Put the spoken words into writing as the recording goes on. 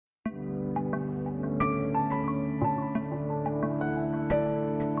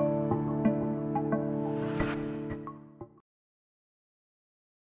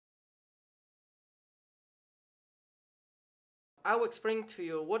I will explain to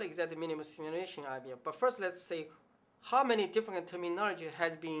you what exactly minimal stimulation IVF. But first, let's say how many different terminology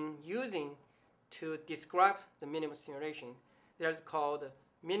has been using to describe the minimal stimulation. There's called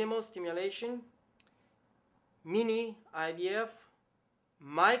minimal stimulation, mini-IVF,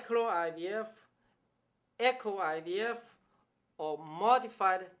 micro-IVF, echo-IVF, or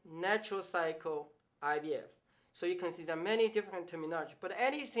modified natural cycle IVF. So you can see there are many different terminology, but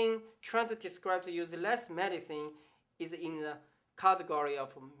anything trying to describe to use less medicine is in the category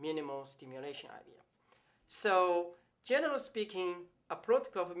of minimal stimulation IVF. So generally speaking, a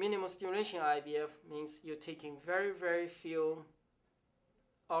protocol of minimal stimulation IVF means you're taking very, very few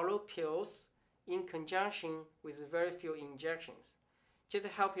oral pills in conjunction with very few injections. Just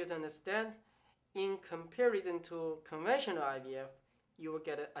to help you to understand, in comparison to conventional IVF, you will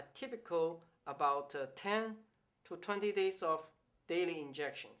get a typical about 10 to 20 days of daily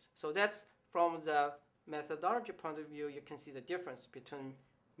injections. So that's from the methodology point of view, you can see the difference between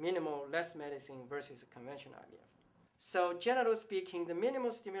minimal, less medicine versus conventional IVF. So generally speaking, the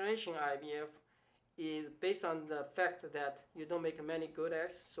minimal stimulation IVF is based on the fact that you don't make many good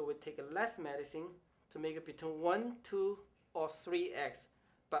eggs, so we take less medicine to make it between 1, 2, or 3 eggs,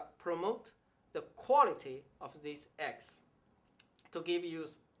 but promote the quality of these eggs to give you,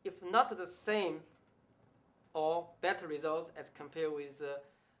 if not the same or better results as compared with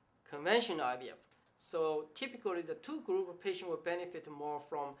conventional IVF. So typically the two group of patients will benefit more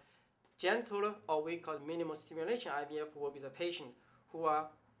from gentler, or we call minimal stimulation IVF, will be the patient who are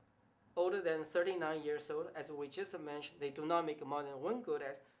older than 39 years old. As we just mentioned, they do not make more than 1 good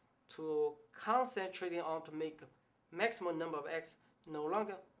egg. To concentrating on to make maximum number of eggs no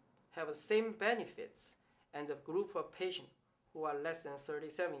longer have the same benefits, and the group of patients who are less than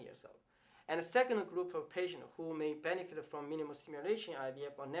 37 years old. And the second group of patients who may benefit from minimal stimulation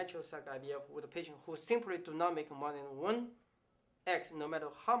IVF or natural cycle IVF with the patient who simply do not make more than 1 egg, no matter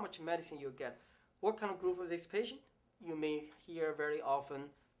how much medicine you get. What kind of group of this patient? You may hear very often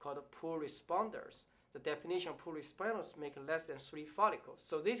called poor responders. The definition of poor responders make less than 3 follicles.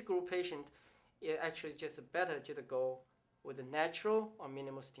 So this group patient is actually just better to go with the natural or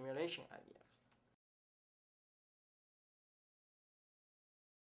minimal stimulation IVF.